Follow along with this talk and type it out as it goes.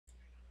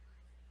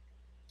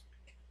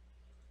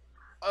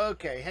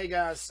Okay, hey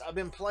guys, I've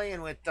been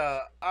playing with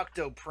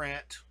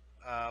Octoprint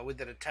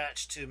with it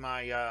attached to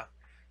my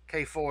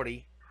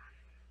K40,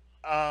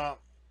 uh,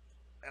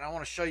 and I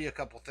want to show you a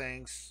couple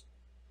things.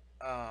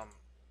 Um,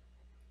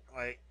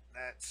 Wait,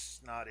 that's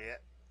not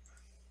it.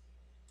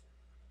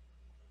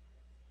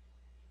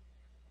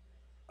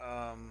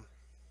 Um,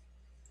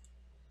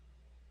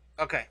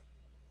 okay,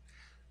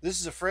 this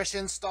is a fresh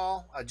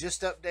install. I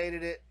just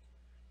updated it.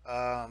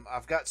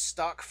 I've got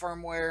stock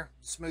firmware,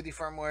 Smoothie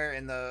firmware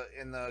in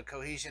the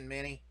Cohesion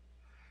Mini,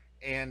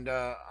 and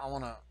I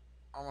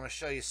wanna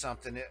show you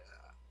something.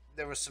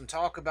 There was some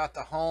talk about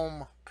the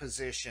home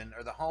position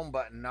or the home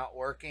button not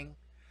working.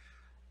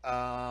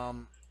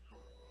 Um,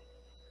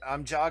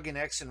 I'm jogging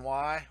X and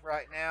Y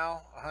right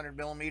now, 100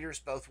 millimeters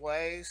both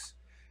ways.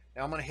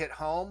 Now I'm going to hit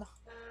home,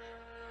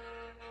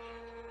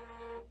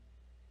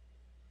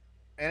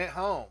 and it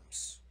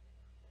homes.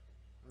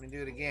 Let me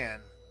do it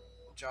again.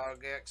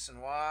 Jog X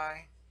and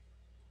Y,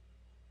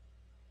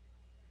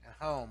 and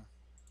home.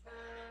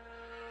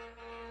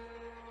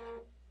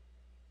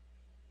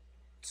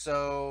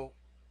 So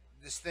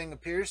this thing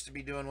appears to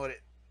be doing what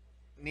it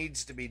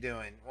needs to be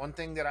doing. One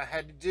thing that I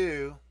had to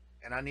do,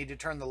 and I need to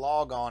turn the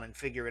log on and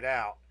figure it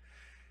out,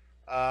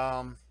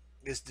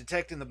 is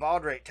detecting the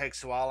baud rate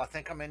takes a while. I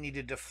think I'm going to need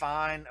to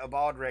define a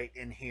baud rate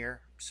in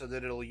here so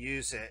that it'll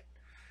use it.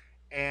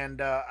 And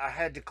I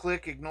had to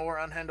click ignore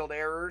unhandled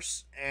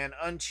errors and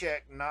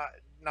uncheck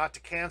not to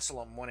cancel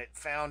them when it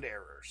found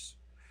errors.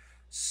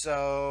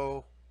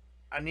 So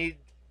I need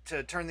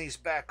to turn these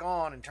back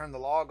on and turn the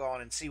log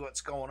on and see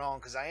what's going on,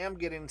 because I am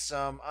getting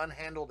some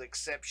unhandled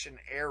exception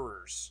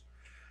errors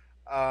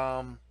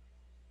um,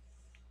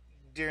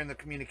 during the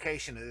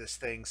communication of this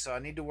thing. So I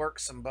need to work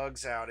some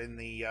bugs out in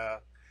the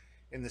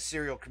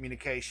serial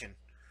communication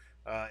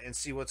and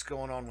see what's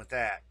going on with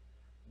that.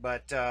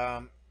 But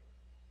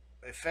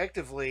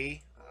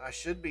effectively, I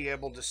should be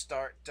able to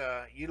start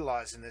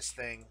utilizing this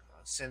thing,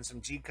 send some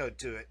G code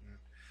to it,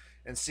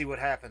 and see what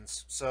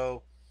happens.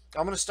 So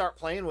I'm going to start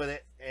playing with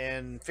it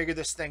and figure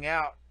this thing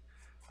out.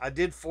 I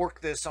did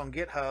fork this on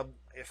GitHub.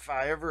 If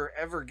I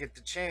ever get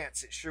the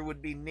chance, it sure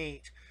would be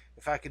neat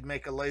if I could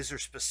make a laser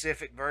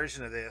specific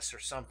version of this or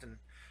something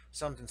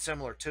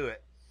similar to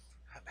it.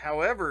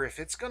 However, if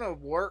it's going to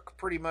work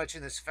pretty much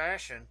in this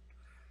fashion,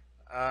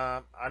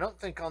 I don't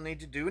think I'll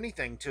need to do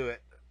anything to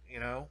it. You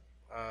know,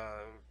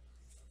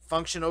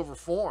 function over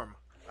form,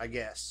 I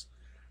guess.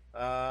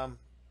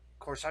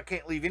 Of course, I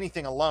can't leave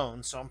anything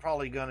alone, so I'm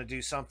probably going to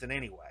do something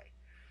anyway.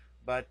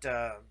 But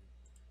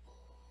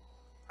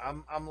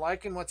I'm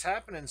liking what's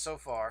happening so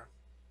far.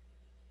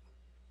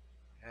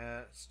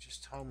 Let's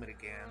just home it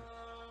again.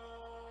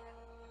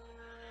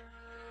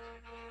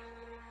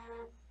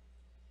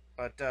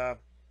 But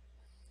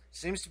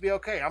seems to be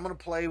okay. I'm going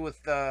to play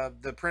with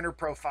the printer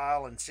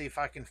profile and see if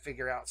I can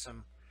figure out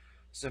some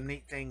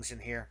neat things in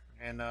here.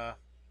 And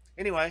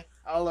anyway,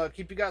 I'll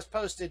keep you guys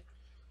posted.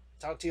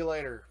 Talk to you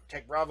later.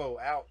 Tech Bravo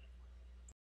out.